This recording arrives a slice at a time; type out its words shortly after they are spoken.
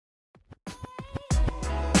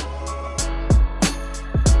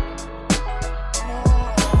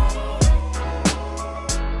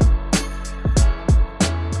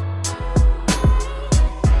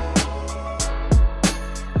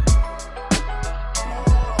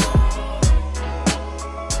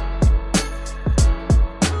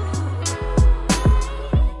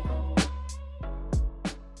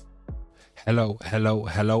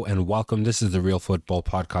Hello, and welcome. This is the Real Football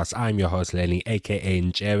Podcast. I'm your host, Lenny, aka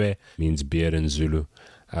Nchebe, means beard in Zulu.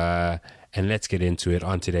 And let's get into it.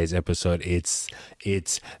 On today's episode, it's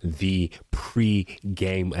the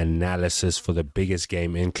pre-game analysis for the biggest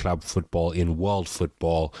game in club football, in world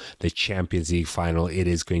football, the Champions League final. It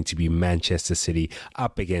is going to be Manchester City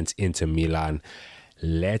up against Inter Milan.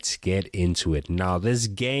 Let's get into it. Now, this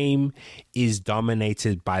game is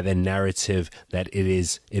dominated by the narrative that it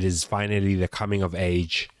is finally the coming of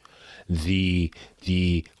age, the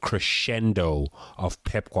crescendo of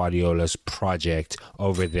Pep Guardiola's project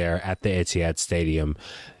over there at the Etihad Stadium.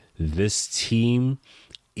 This team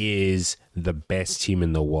is the best team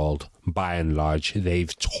in the world by and large.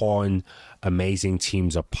 They've torn amazing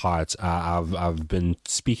teams apart. I've been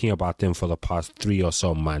speaking about them for the past 3 or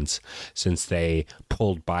so months since they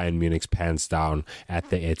pulled Bayern Munich's pants down at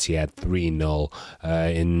the Etihad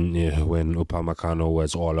 3-0 when Upamecano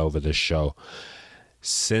was all over the show.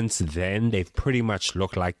 Since then, they've pretty much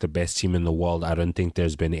looked like the best team in the world. I don't think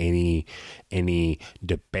there's been any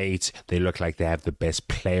debate. They look like they have the best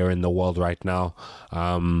player in the world right now.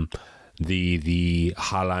 The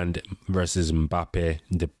Haaland versus Mbappe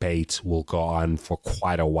debate will go on for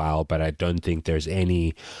quite a while, but I don't think there's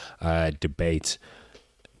any debate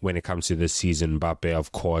when it comes to this season. Mbappe,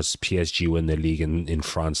 of course, PSG win the league in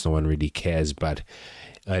France. No one really cares, but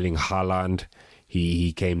Erling Haaland,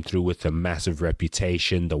 he came through with a massive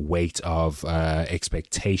reputation, the weight of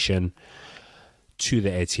expectation to the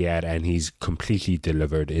Etihad, and he's completely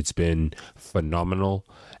delivered. It's been phenomenal,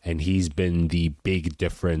 and he's been the big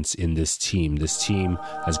difference in this team. This team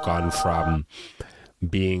has gone from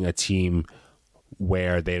being a team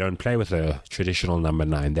where they don't play with a traditional number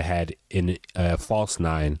 9. They had a false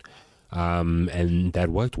 9, and that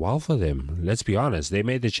worked well for them. Let's be honest. They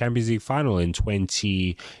made the Champions League final in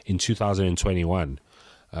 2021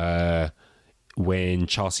 when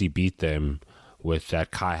Chelsea beat them with that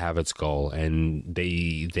Kai Havertz goal, and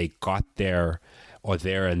they got there or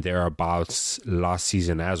there and thereabouts last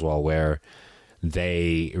season as well, where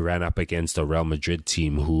they ran up against a Real Madrid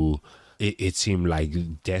team who it seemed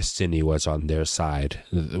like destiny was on their side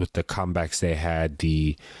with the comebacks they had,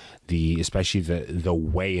 especially the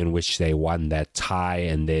way in which they won that tie,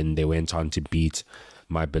 and then they went on to beat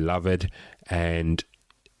my beloved. And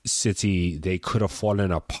City, they could have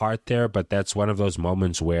fallen apart there, but that's one of those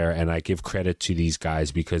moments where, and I give credit to these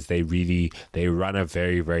guys because they run a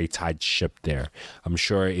very, very tight ship there. I'm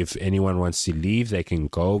sure if anyone wants to leave, they can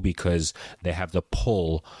go because they have the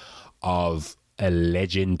pull of a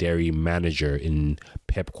legendary manager in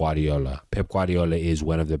Pep Guardiola. Pep Guardiola is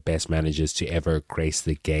one of the best managers to ever grace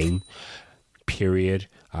the game, period.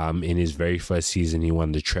 In his very first season, he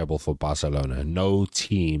won the treble for Barcelona. No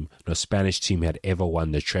Spanish team had ever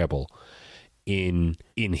won the treble in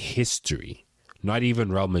history. Not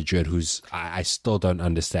even Real Madrid, who's I still don't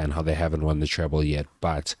understand how they haven't won the treble yet,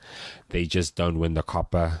 but they just don't win the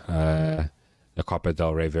Copa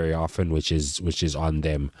del Rey very often, which is on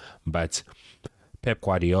them. But Pep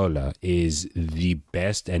Guardiola is the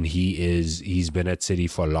best, and he's been at City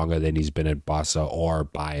for longer than he's been at Barca or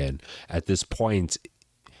Bayern. At this point,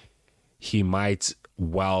 he might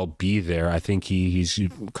well be there. I think he's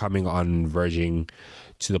verging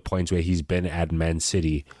to the point where he's been at Man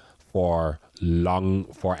City for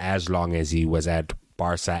as long as he was at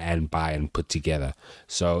Barca and Bayern put together.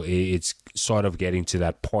 So it's sort of getting to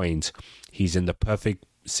that point. He's in the perfect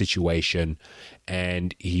situation,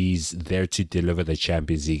 and he's there to deliver the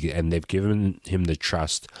Champions League, and they've given him the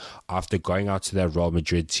trust after going out to that Real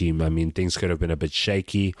Madrid team. I mean, things could have been a bit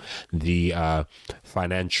shaky. The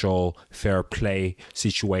financial fair play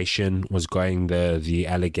situation was going, the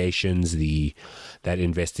allegations, that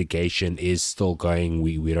investigation is still going.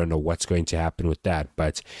 We don't know what's going to happen with that,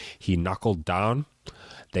 but he knuckled down.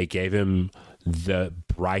 They gave him the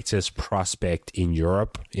brightest prospect in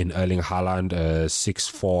Europe in Erling Haaland, a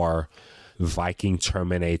 6'4" Viking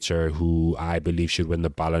Terminator who I believe should win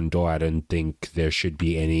the Ballon d'Or. I don't think there should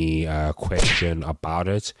be any question about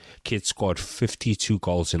it. Kid scored 52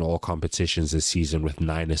 goals in all competitions this season with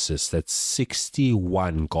 9 assists. That's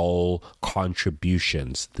 61 goal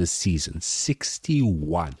contributions this season.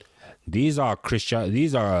 61. These are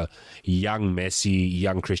young Messi,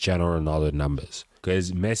 young Cristiano Ronaldo numbers.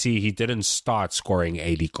 Because Messi, he didn't start scoring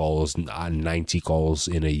 80 goals, 90 goals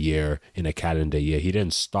in a year, in a calendar year. He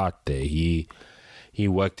didn't start there. He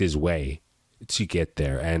worked his way to get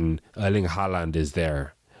there. And Erling Haaland is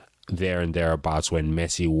there and thereabouts when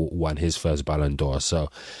Messi won his first Ballon d'Or.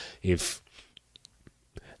 So if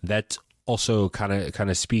that also kind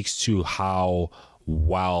of speaks to how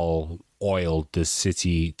well oiled the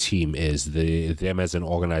City team is, them as an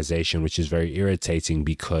organization, which is very irritating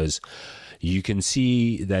because you can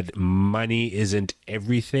see that money isn't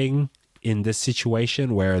everything in this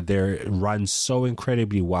situation where they're run so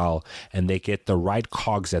incredibly well and they get the right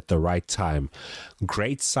cogs at the right time.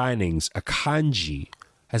 Great signings. Akanji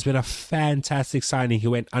has been a fantastic signing. He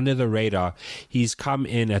went under the radar. He's come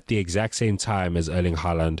in at the exact same time as Erling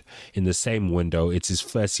Haaland in the same window. It's his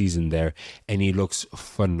first season there, and he looks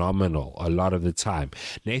phenomenal a lot of the time.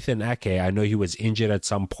 Nathan Ake, I know he was injured at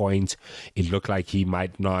some point. It looked like he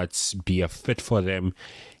might not be a fit for them.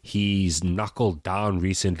 He's knuckled down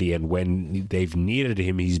recently, and when they've needed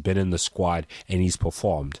him, he's been in the squad and he's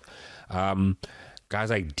performed. Guys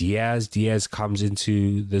like Diaz comes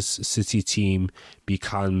into this City team,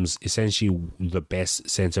 becomes essentially the best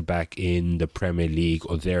centre-back in the Premier League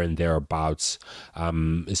or there and thereabouts,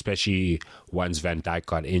 especially once Van Dijk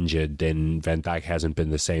got injured. Then Van Dijk hasn't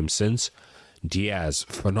been the same since. Diaz,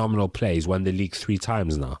 phenomenal play. He's won the league 3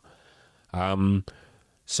 times now.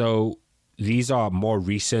 So these are more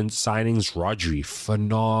recent signings. Rodri,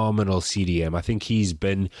 phenomenal CDM. I think he's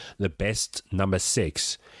been the best number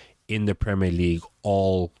 6 in the Premier League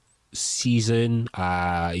all season.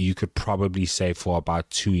 You could probably say for about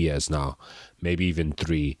 2 years now, maybe even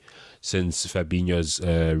 3, since Fabinho's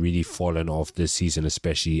really fallen off this season,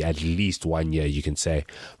 especially at least 1 year. You can say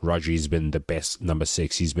Rodri's been the best number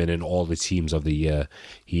 6. He's been in all the teams of the year.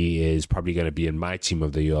 He is probably going to be in my team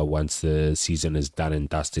of the year once the season is done and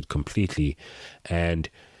dusted completely. And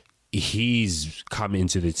he's come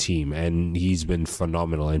into the team and he's been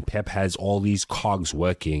phenomenal, and Pep has all these cogs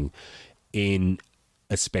working in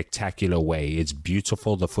a spectacular way. It's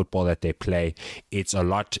beautiful, the football that they play. It's a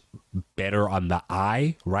lot better on the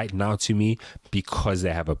eye right now to me because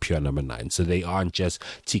they have a pure number 9. So they aren't just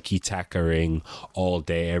tiki-takaing all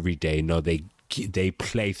day, every day. No, they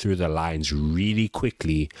play through the lines really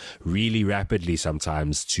quickly, really rapidly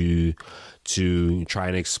sometimes to try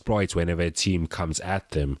and exploit whenever a team comes at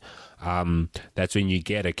them. That's when you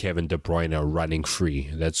get a Kevin De Bruyne running free.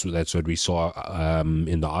 That's what we saw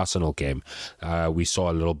in the Arsenal game. We saw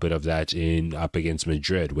a little bit of that up against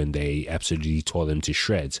Madrid when they absolutely tore them to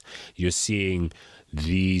shreds. You're seeing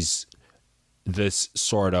this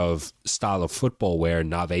sort of style of football where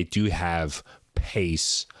now they do have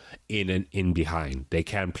pace in and in behind. They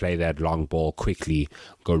can play that long ball quickly,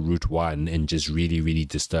 go route one, and just really, really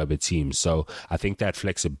disturb a team. So I think that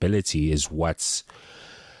flexibility is what's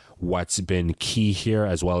been key here,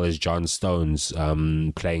 as well as John Stones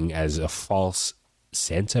playing as a false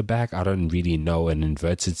center back. I don't really know, an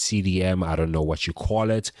inverted CDM. I don't know what you call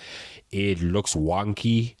it. It looks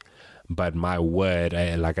wonky, but my word,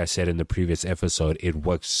 like I said in the previous episode, it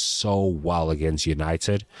works so well against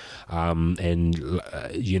United. And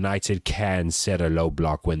United can set a low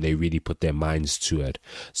block when they really put their minds to it.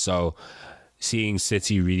 So seeing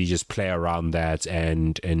City really just play around that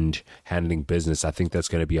and handling business, I think that's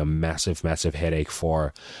going to be a massive, massive headache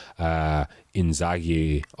for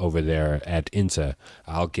Inzaghi over there at Inter.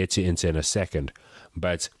 I'll get to Inter in a second.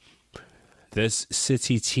 But this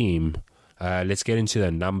City team, let's get into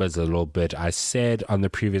the numbers a little bit. I said on the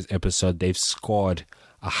previous episode they've scored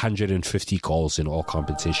 150 goals in all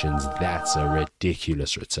competitions. That's a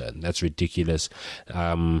ridiculous return. That's ridiculous.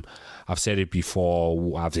 I've said it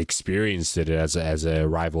before. I've experienced it as a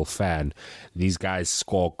rival fan. These guys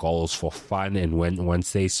score goals for fun, and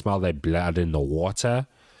once they smell their blood in the water,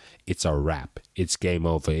 it's a wrap. It's game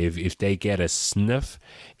over. If they get a sniff,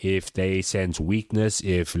 if they sense weakness,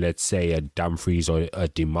 if let's say a Dumfries or a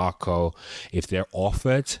DiMarco, if they're off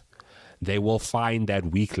it, they will find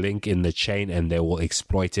that weak link in the chain and they will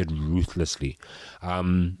exploit it ruthlessly.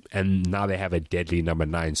 And now they have a deadly number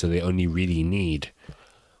 9, so they only really need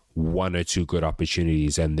 1 or 2 good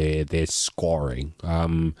opportunities and they're scoring.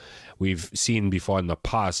 We've seen before in the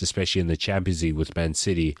past, especially in the Champions League with Man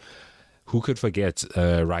City, who could forget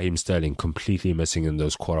Raheem Sterling completely missing in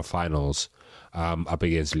those quarterfinals up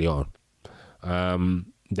against Lyon.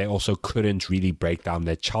 They also couldn't really break down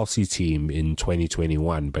their Chelsea team in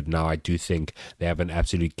 2021, but now I do think they have an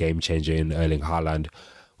absolute game changer in Erling Haaland,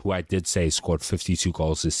 who I did say scored 52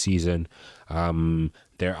 goals this season.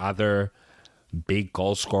 Their other big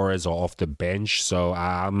goal scorers are off the bench, so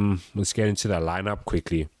let's get into the lineup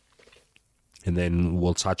quickly, and then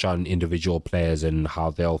we'll touch on individual players and how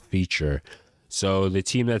they'll feature. So the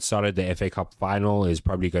team that started the FA Cup final is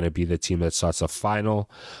probably going to be the team that starts the final.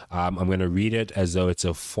 I'm going to read it as though it's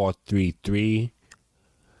a 4-3-3,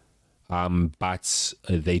 but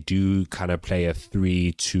they do kind of play a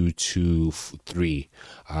 3-2-2-3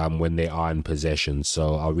 when they are in possession.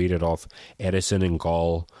 So I'll read it off. Edison in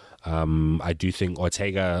goal, I do think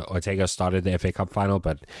Ortega started the FA Cup final,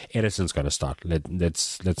 but Edison's going to start.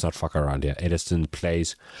 Let's not fuck around here. Edison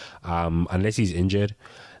plays, unless he's injured.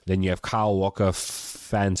 Then you have Kyle Walker,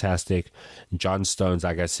 fantastic. John Stones,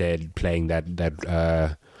 like I said, playing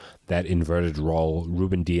that inverted role.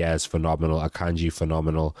 Ruben Diaz, phenomenal. Akanji,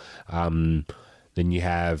 phenomenal. Then you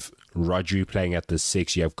have Rodri playing at the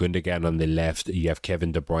 6. You have Gundogan on the left. You have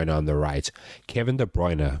Kevin De Bruyne on the right. Kevin De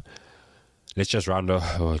Bruyne. Let's just round up.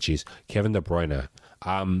 Oh, jeez. Kevin De Bruyne.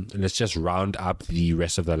 Let's just round up the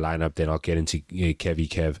rest of the lineup. Then I'll get into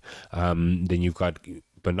Kev. Then you've got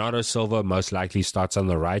Bernardo Silva, most likely starts on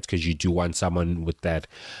the right, because you do want someone with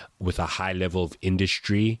a high level of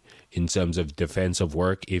industry in terms of defensive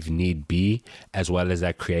work, if need be, as well as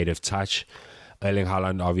that creative touch. Erling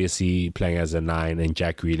Haaland obviously playing as a 9, and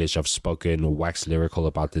Jack Grealish, I've spoken wax lyrical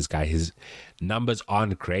about this guy. His numbers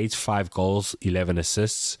aren't great, 5 goals, 11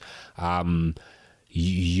 assists.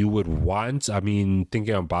 You would want, thinking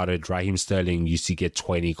about it, Raheem Sterling used to get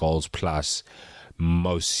 20 goals plus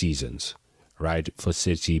most seasons, right, for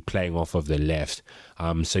City, playing off of the left.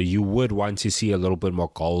 So you would want to see a little bit more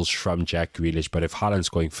goals from Jack Grealish, but if Haaland's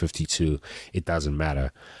going 52, it doesn't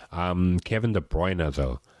matter. Kevin De Bruyne,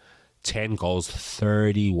 though, 10 goals,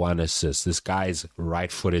 31 assists. This guy's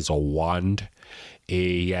right foot is a wand.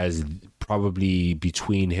 He has probably,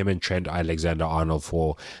 between him and Trent Alexander-Arnold,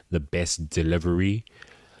 for the best delivery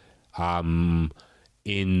in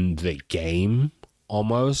the game,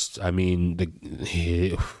 almost.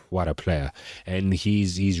 What a player. And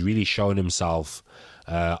he's really shown himself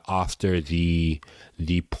after the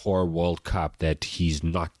poor World Cup that he's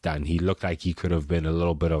not done. He looked like he could have been a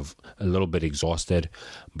little bit exhausted,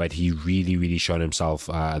 but he really shown himself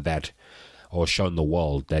shown the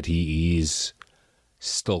world that he's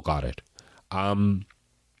still got it.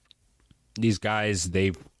 These guys,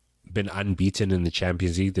 they've been unbeaten in the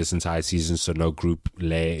Champions League this entire season, so no group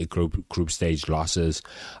stage losses.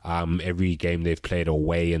 Every game they've played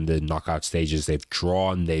away in the knockout stages, they've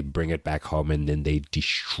drawn, they bring it back home, and then they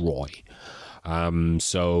destroy.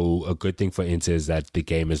 So a good thing for Inter is that the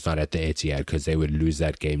game is not at the Etihad, because they would lose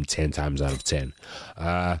that game 10 times out of 10.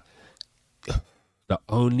 The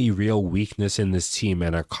only real weakness in this team,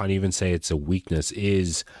 and I can't even say it's a weakness,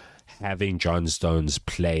 is having John Stones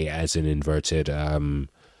play as an inverted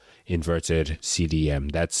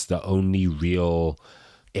CDM. That's the only real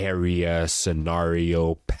area,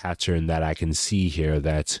 scenario, pattern that I can see here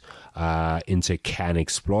that Inter can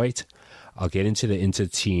exploit. I'll get into the Inter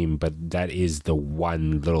team, but that is the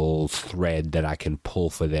one little thread that I can pull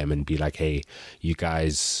for them and be like, hey, you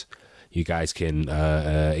guys can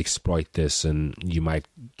exploit this and you might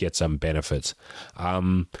get some benefits.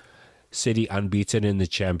 City unbeaten in the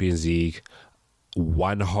Champions League.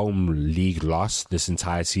 1 home league loss this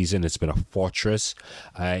entire season. It's been a fortress.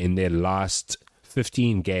 In their last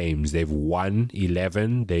 15 games, they've won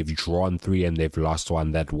 11, they've drawn 3, and they've lost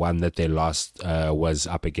 1. That one that they lost was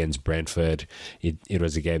up against Brentford. It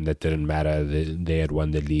was a game that didn't matter. They had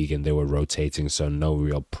won the league and they were rotating, so no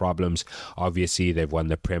real problems. Obviously, they've won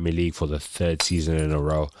the Premier League for the 3rd season in a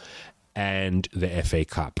row and the FA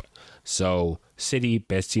Cup. So City,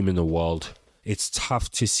 best team in the world. It's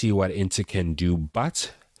tough to see what Inter can do,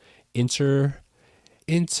 but Inter,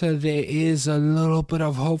 there is a little bit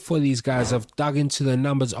of hope for these guys. I've dug into the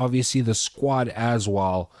numbers, obviously the squad as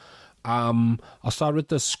well. I'll start with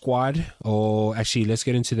the squad, or actually let's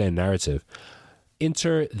get into their narrative.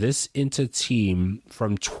 This Inter team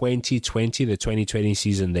from 2020, the 2020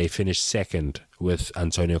 season, they finished 2nd with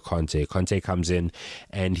Antonio Conte. Conte comes in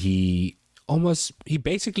and he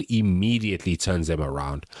basically immediately turns them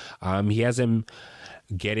around. He has them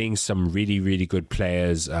getting some really good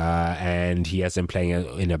players, and he has them playing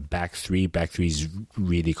in a back 3. Back 3 is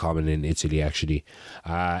really common in Italy, actually.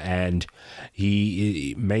 And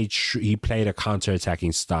he played a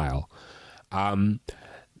counter-attacking style.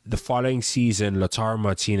 The following season, Lautaro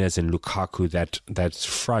Martinez and Lukaku, that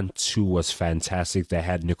front 2 was fantastic. They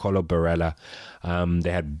had Nicolo Barella,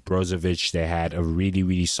 they had Brozovic, they had a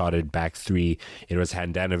really solid back 3. It was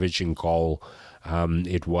Handanovic in goal.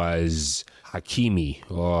 It was Hakimi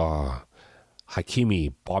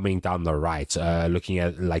bombing down the right, looking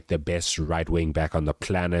at like the best right wing back on the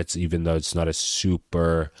planet, even though it's not a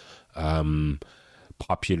super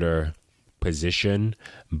popular position,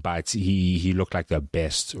 but he looked like the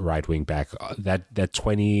best right wing back. That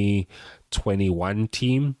 21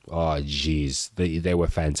 team. Oh, geez. They were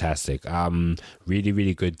fantastic. Really,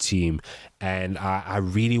 really good team. And I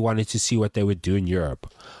really wanted to see what they would do in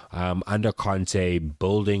Europe. Under Conte,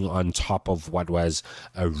 building on top of what was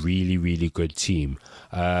a really, really good team.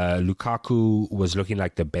 Lukaku was looking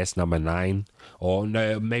like the best number 9. Or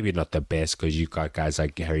no, maybe not the best, because you got guys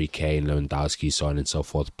like Harry Kane, Lewandowski, so on and so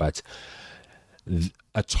forth. But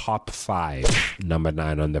a top 5 number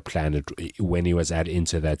 9 on the planet when he was at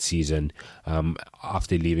Inter that season,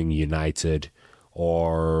 after leaving United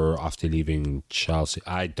or after leaving Chelsea.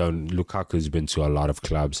 Lukaku's been to a lot of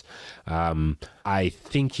clubs. I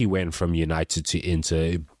think he went from United to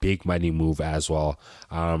Inter, big money move as well.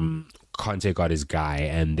 Conte got his guy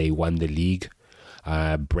and they won the league,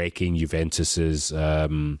 breaking Juventus's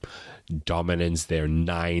dominance, their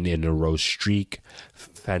 9 in a row streak.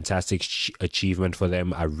 Fantastic achievement for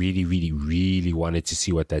them. I really, really, really wanted to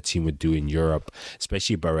see what that team would do in Europe,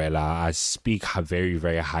 especially Barella. I speak very,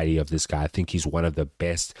 very highly of this guy. I think he's one of the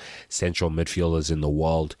best central midfielders in the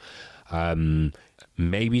world.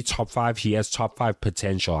 Maybe top 5. He has top 5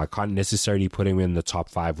 potential. I can't necessarily put him in the top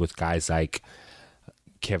 5 with guys like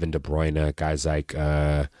Kevin De Bruyne, guys like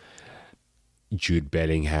Jude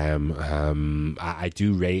Bellingham. I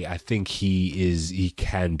think he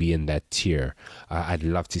can be in that tier. I'd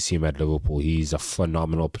love to see him at Liverpool. He's a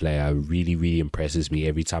phenomenal player. Really, really impresses me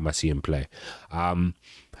every time I see him play. And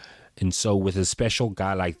so with a special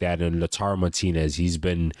guy like that, and Lautaro Martinez, he's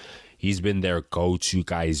been their go-to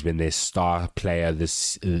guy. He's been their star player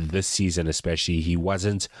this season, especially. He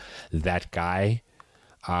wasn't that guy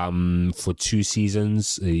for 2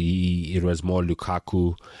 seasons. It was more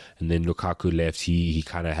Lukaku, and then Lukaku left. He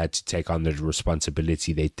kind of had to take on the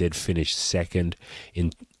responsibility. They did finish second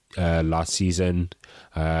in last season.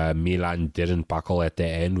 Milan didn't buckle at the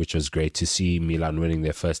end, which was great to see. Milan winning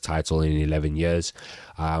their first title in 11 years,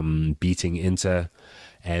 beating Inter,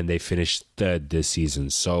 and they finished third this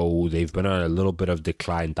season. So they've been on a little bit of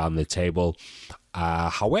decline down the table.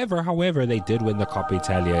 However, they did win the Coppa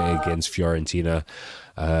Italia against Fiorentina.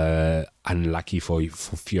 Unlucky for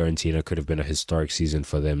Fiorentina. Could have been a historic season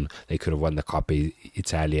for them. They could have won the Coppa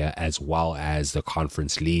Italia as well as the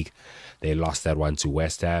Conference League. They lost that one to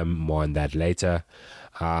West Ham. More on that later.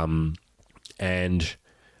 And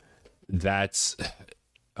that's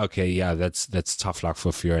okay. Yeah, that's tough luck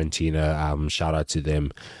for Fiorentina. Shout out to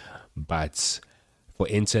them. But for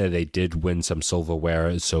Inter, they did win some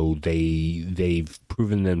silverware, so they've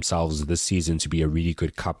proven themselves this season to be a really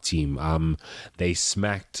good cup team. They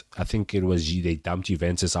smacked, I think it was, they dumped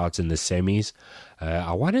Juventus out in the semis.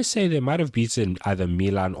 I want to say they might have beaten either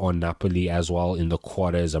Milan or Napoli as well in the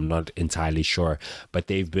quarters. I'm not entirely sure, but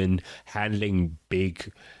they've been handling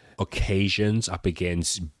big occasions up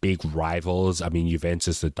against big rivals. I mean,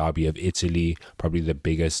 Juventus, the derby of Italy, probably the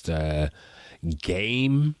biggest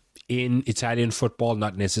game in Italian football,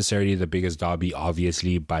 not necessarily the biggest derby,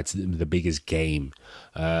 obviously, but the biggest game.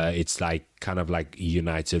 It's like kind of like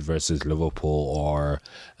United versus Liverpool or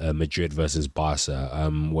Madrid versus Barca,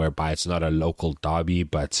 whereby it's not a local derby,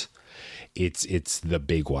 but it's the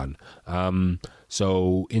big one.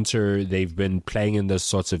 So Inter, they've been playing in those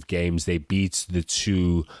sorts of games. They beat the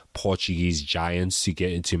 2 Portuguese giants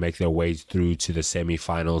to make their way through to the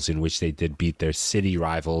semi-finals, in which they did beat their city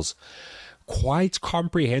rivals quite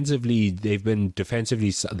comprehensively. They were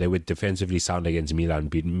defensively sound against Milan.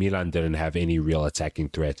 Milan didn't have any real attacking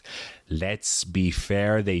threat. Let's be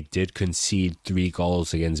fair, they did concede 3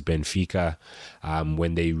 goals against Benfica,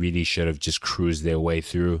 when they really should have just cruised their way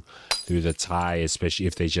through the tie, especially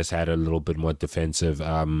if they just had a little bit more defensive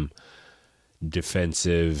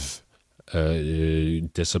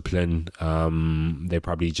discipline. They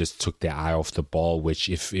probably just took their eye off the ball, which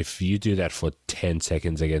if you do that for 10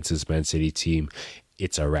 seconds against this Man City team,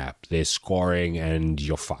 it's a wrap. They're scoring and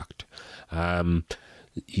you're fucked.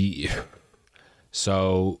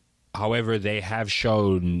 So however, they have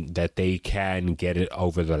shown that they can get it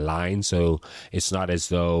over the line, so it's not as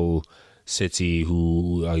though City,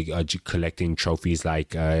 who are collecting trophies like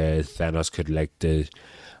Thanos could collect the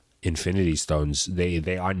Infinity Stones,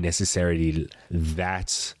 they aren't necessarily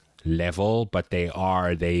that level, but they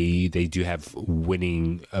do have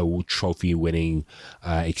trophy winning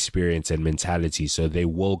experience and mentality, so they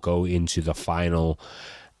will go into the final,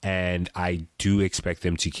 and I do expect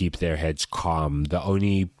them to keep their heads calm.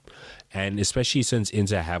 And especially since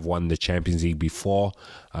Inter have won the Champions League before,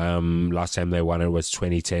 last time they won it was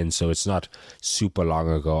 2010, so it's not super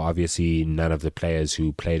long ago. Obviously, none of the players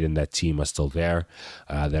who played in that team are still there.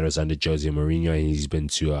 That was under Jose Mourinho, and he's been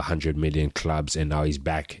to 100 million clubs, and now he's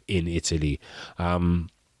back in Italy.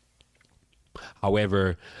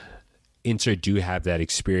 However, Inter do have that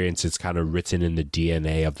experience. It's kind of written in the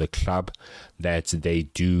DNA of the club that they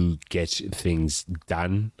do get things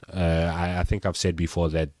done. I think I've said before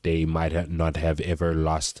that they might not have ever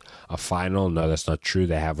lost a final. No, that's not true.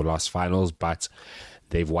 They have lost finals, but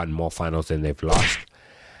they've won more finals than they've lost.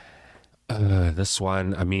 This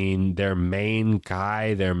one, I mean, their main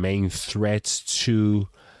guy, their main threat to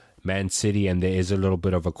Man City, and there is a little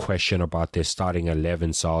bit of a question about their starting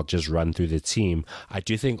 11, so I'll just run through the team. I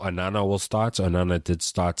do think Onana will start. Onana did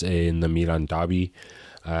start in the Milan derby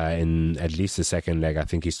in at least the second leg. I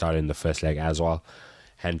think he started in the first leg as well.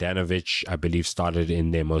 Handanovic, I believe, started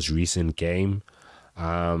in their most recent game.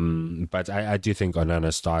 But I do think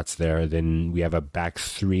Onana starts there. Then we have a back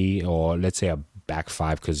three, or let's say a back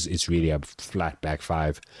five, because it's really a flat back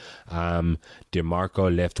five.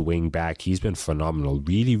 DeMarco left wing back. He's been phenomenal.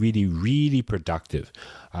 Really, really, really productive.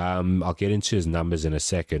 I'll get into his numbers in a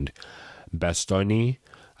second. Bastoni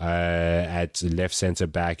at left centre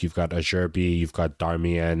back, you've got Ajerbi, you've got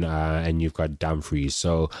Darmian, and you've got Dumfries.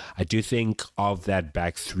 So I do think of that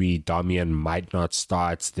back three, Darmian might not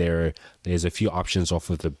start. There's a few options off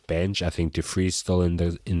of the bench. I think De Vrij still in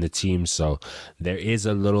the team, so there is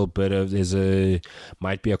a little bit of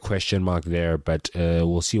might be a question mark there, but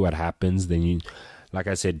we'll see what happens. Then like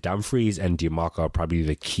I said, Dumfries and DiMarco are probably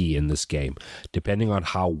the key in this game, depending on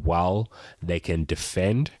how well they can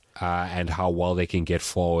defend. And how well they can get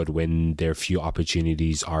forward when their few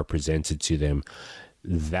opportunities are presented to them.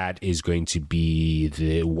 That is going to be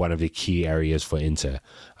one of the key areas for Inter.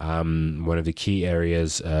 One of the key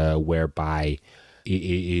areas whereby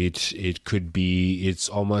it could be, it's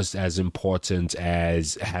almost as important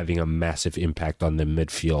as having a massive impact on the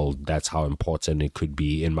midfield. That's how important it could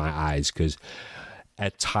be in my eyes, because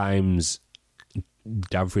at times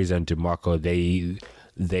Dumfries and DiMarco,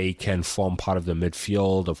 they can form part of the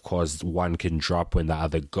midfield. Of course, one can drop when the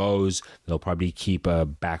other goes. They'll probably keep a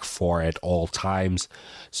back four at all times,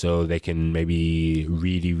 so they can maybe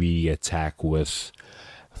really, really attack with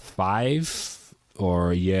five,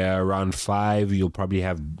 or around five. You'll probably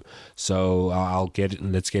have. So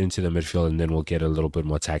let's get into the midfield, and then we'll get a little bit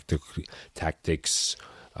more tactics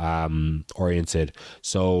oriented.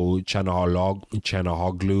 So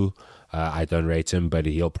Chanahoglu. I don't rate him, but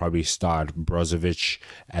he'll probably start. Brozovic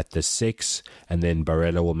at the 6, and then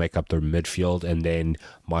Barella will make up the midfield, and then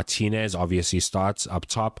Martinez obviously starts up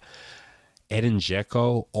top. Edin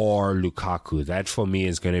Dzeko or Lukaku. That for me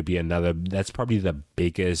is going to be that's probably the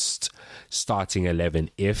biggest starting 11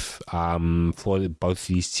 if for both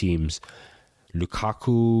these teams.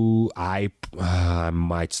 Lukaku, I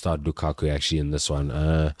might start Lukaku actually in this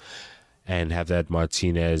one. And have that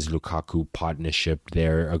Martinez-Lukaku partnership.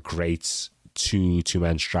 They're a great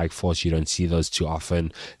two-man strike force. You don't see those too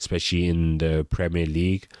often, especially in the Premier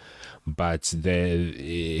League. But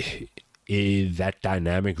that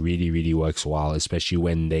dynamic really, really works well, especially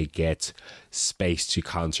when they get space to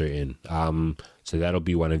counter in. So that'll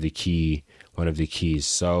be one of the keys.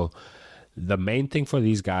 So the main thing for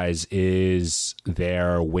these guys is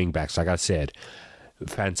their wing backs. Like I said,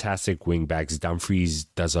 fantastic wing backs. Dumfries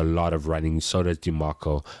does a lot of running, so does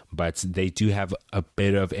DiMarco, but they do have a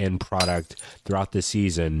bit of end product throughout the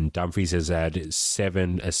season. Dumfries has had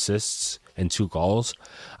 7 assists and 2 goals.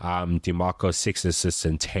 DiMarco 6 assists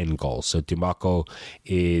and 10 goals. So DiMarco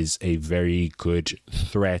is a very good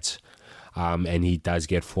threat. And he does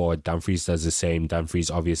get forward. Dumfries does the same. Dumfries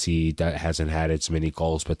obviously hasn't had as many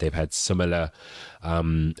goals, but they've had similar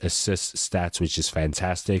assist stats, which is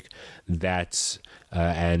fantastic.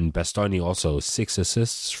 And Bastoni also 6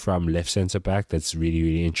 assists from left centre back. That's really,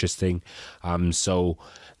 really interesting. So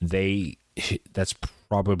that's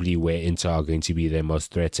probably where Inter are going to be their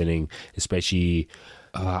most threatening, especially.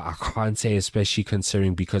 I can't say especially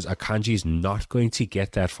considering because Akanji is not going to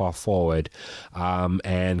get that far forward,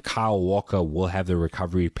 and Kyle Walker will have the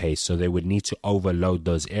recovery pace, so they would need to overload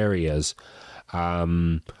those areas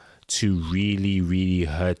to really, really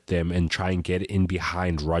hurt them and try and get in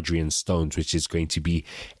behind Rodri and Stones, which is going to be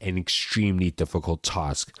an extremely difficult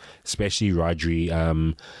task, especially Rodri.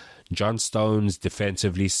 John Stones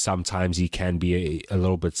defensively, sometimes he can be a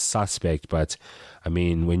little bit suspect, but I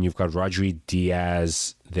mean, when you've got Rodri,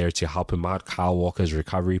 Diaz there to help him out, Kyle Walker's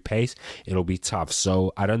recovery pace, it'll be tough.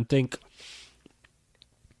 So I don't think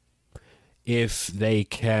if they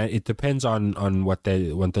can, it depends on what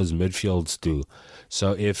those midfields do.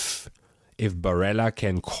 So if Barella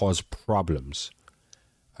can cause problems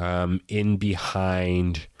in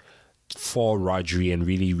behind for Rodri and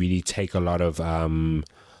really, really take a lot of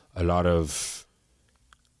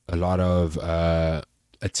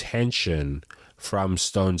attention from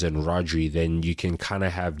Stones and Rodri, then you can kind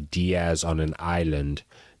of have Diaz on an island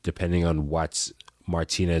depending on what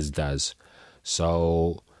Martinez does.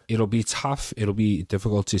 So it'll be tough. It'll be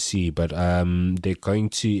difficult to see, but they're going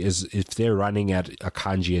to, if they're running at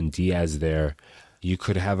Akanji and Diaz there, you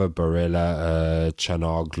could have a Barella,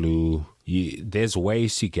 Chanoglu. There's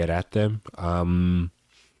ways to get at them.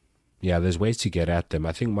 There's ways to get at them.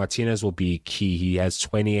 I think Martinez will be key. He has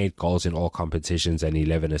 28 goals in all competitions and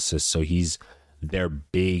 11 assists, so he's their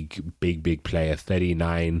big player.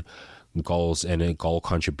 39 goals and goal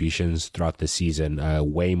contributions throughout the season,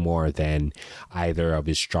 way more than either of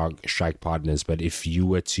his strike partners. But if you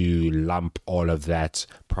were to lump all of that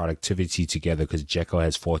productivity together, because Dzeko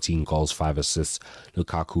has 14 goals, 5 assists,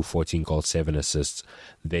 Lukaku 14 goals, 7 assists,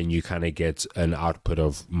 then you kind of get an output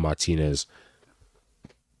of Martinez.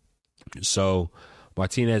 So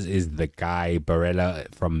Martinez is the guy.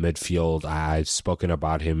 Barella from midfield, I've spoken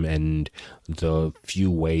about him and the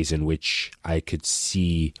few ways in which I could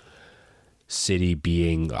see City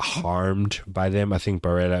being harmed by them. I think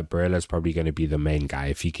Barella is probably going to be the main guy.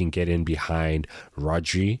 If he can get in behind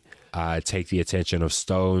Rodri, take the attention of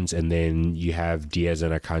Stones, and then you have Diaz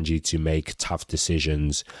and Akanji to make tough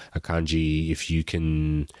decisions. Akanji, if you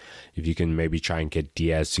can maybe try and get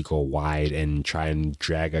Diaz to go wide and try and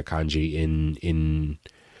drag Akanji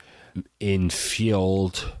in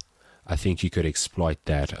field, I think you could exploit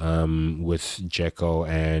that with Dzeko,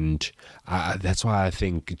 and that's why I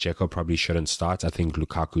think Dzeko probably shouldn't start. I think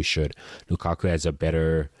Lukaku should. Lukaku has a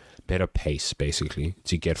better pace, basically,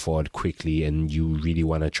 to get forward quickly, and you really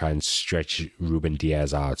want to try and stretch Ruben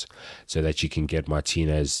Diaz out so that you can get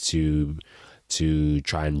Martinez to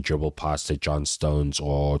try and dribble past the John Stones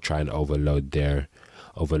or try and overload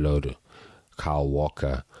Kyle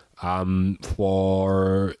Walker.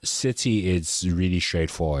 For City, it's really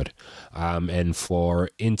straightforward. And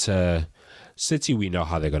for Inter, City, we know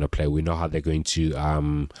how they're going to play. We know how they're going to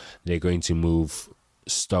move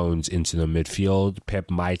Stones into the midfield.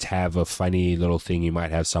 Pep might have a funny little thing. He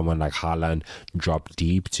might have someone like Haaland drop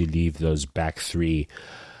deep to leave those back three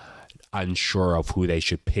unsure of who they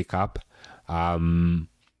should pick up.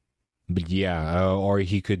 But or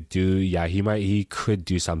he could do, he could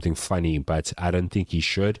do something funny, but I don't think he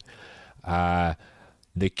should. The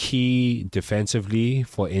key defensively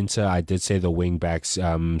for Inter, I did say the wing backs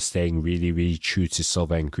staying really, really true to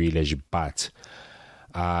Silva and Grealish, but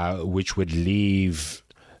which would leave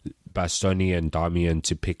Bastoni and Darmian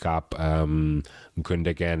to pick up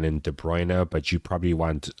Gundogan and De Bruyne, but you probably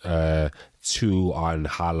want 2 on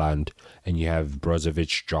Haaland, and you have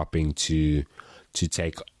Brozovic dropping to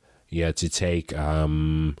take. You have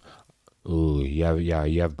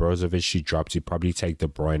Brozovic who dropped. You probably take De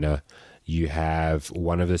Bruyne. You have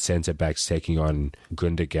one of the centre backs taking on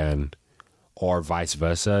Gundogan, or vice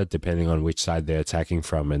versa, depending on which side they're attacking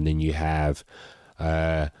from. And then you have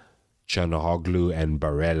Chanoglu and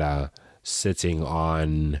Barella sitting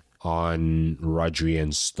on Rodri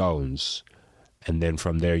and Stones. And then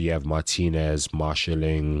from there you have Martinez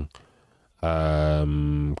marshalling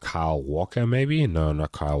Kyle Walker, maybe? No,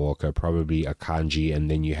 not Kyle Walker, probably Akanji, and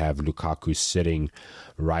then you have Lukaku sitting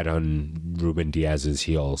right on Ruben Diaz's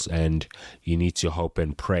heels, and you need to hope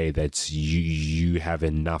and pray that you have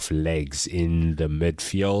enough legs in the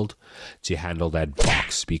midfield to handle that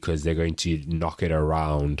box, because they're going to knock it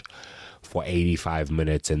around for 85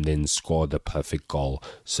 minutes and then score the perfect goal.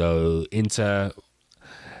 So Inter,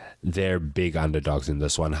 they're big underdogs in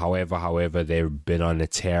this one. However, they've been on a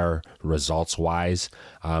tear results-wise.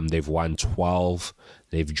 They've won 12,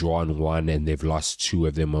 they've drawn 1, and they've lost 2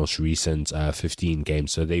 of their most recent 15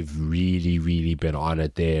 games. So they've really, really been on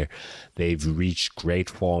it there. They've reached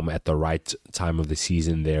great form at the right time of the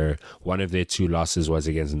season there. One of their 2 losses was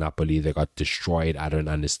against Napoli. They got destroyed. I don't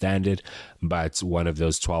understand it. But one of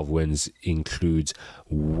those 12 wins includes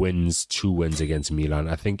 2 wins against Milan.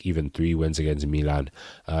 I think even 3 wins against Milan.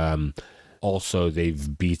 Also, they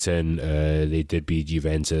did beat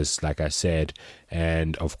Juventus, like I said,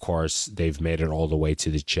 and of course, they've made it all the way to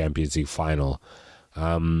the Champions League final.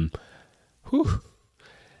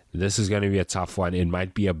 This is going to be a tough one. It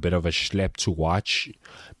might be a bit of a schlep to watch,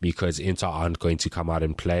 because Inter aren't going to come out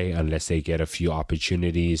and play unless they get a few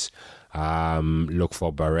opportunities. Look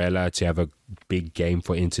for Barella to have a big game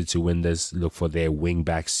for Inter to win this. Look for their wing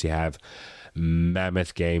backs to have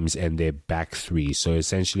mammoth games, and their back 3. So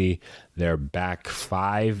essentially their back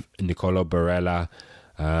 5, Nicolo Barella.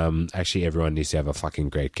 Actually, everyone needs to have a fucking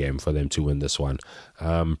great game for them to win this one.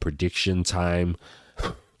 Prediction time.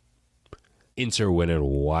 Inter win it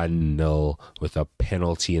 1-0 with a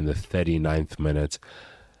penalty in the 39th minute.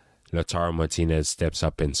 Lautaro Martinez steps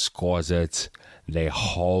up and scores it. They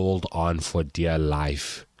hold on for dear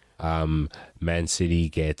life. Man City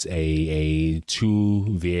gets a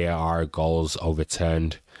 2 VAR goals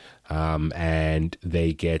overturned, and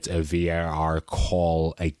they get a VAR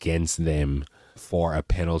call against them for a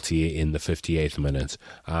penalty in the 58th minute,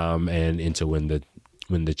 and Inter win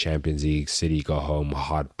the Champions League. City go home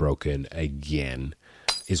heartbroken again,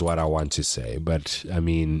 is what I want to say. But I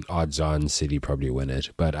mean, odds on City probably win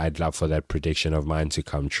it, but I'd love for that prediction of mine to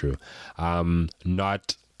come true.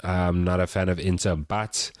 Not a fan of Inter,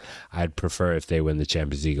 but I'd prefer if they win the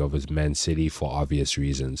Champions League over Man City for obvious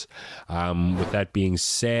reasons. With that being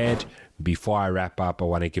said, before I wrap up, I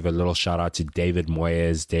want to give a little shout out to David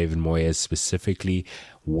Moyes. David Moyes specifically,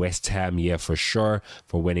 West Ham, yeah, for sure,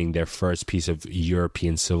 for winning their first piece of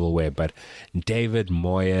European silverware. But David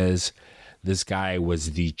Moyes, this guy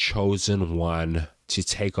was the chosen one to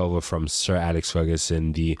take over from Sir Alex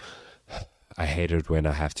Ferguson, I hate it when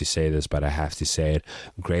I have to say this, but I have to say it,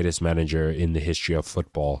 greatest manager in the history of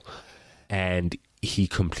football. And he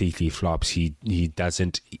completely flops. He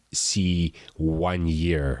doesn't see 1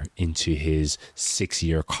 year into his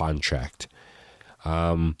 6-year contract.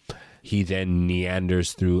 He then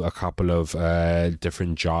meanders through a couple of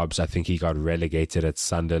different jobs. I think he got relegated at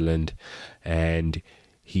Sunderland, and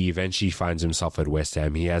he eventually finds himself at West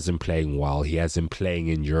Ham. He hasn't playing well. He hasn't playing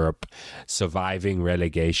in Europe, surviving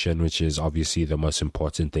relegation, which is obviously the most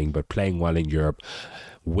important thing, but playing well in Europe,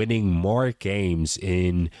 winning more games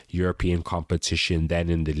in European competition than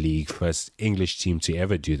in the league. First English team to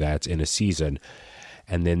ever do that in a season.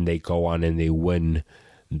 And then they go on and they win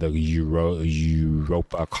the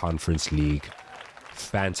Europa Conference League.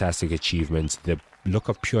 Fantastic achievements. The look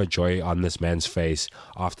of pure joy on this man's face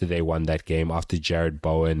after they won that game, after Jared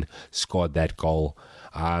Bowen scored that goal.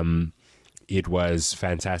 It was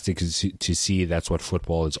fantastic to see. That's what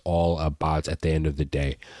football is all about at the end of the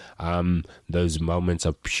day. Those moments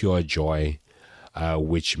of pure joy,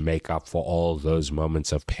 which make up for all those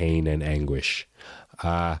moments of pain and anguish.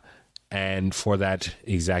 And for that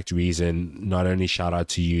exact reason, not only shout out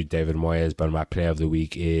to you, David Moyes, but my player of the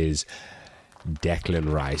week is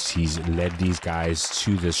Declan Rice. He's led these guys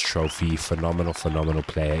to this trophy. Phenomenal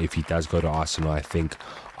player. If he does go to Arsenal, I think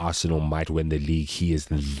Arsenal might win the league. He is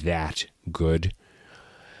that good.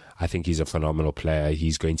 I think he's a phenomenal player.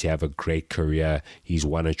 He's going to have a great career. He's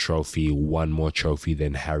won a trophy, one more trophy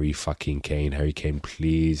than Harry fucking Kane. Harry Kane,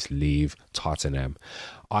 please leave Tottenham.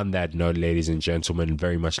 On that note, ladies and gentlemen,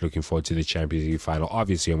 very much looking forward to the Champions League final.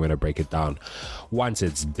 Obviously, I'm going to break it down once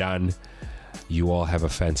it's done. You all have a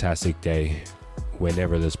fantastic day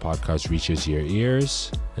whenever this podcast reaches your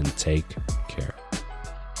ears, and take care.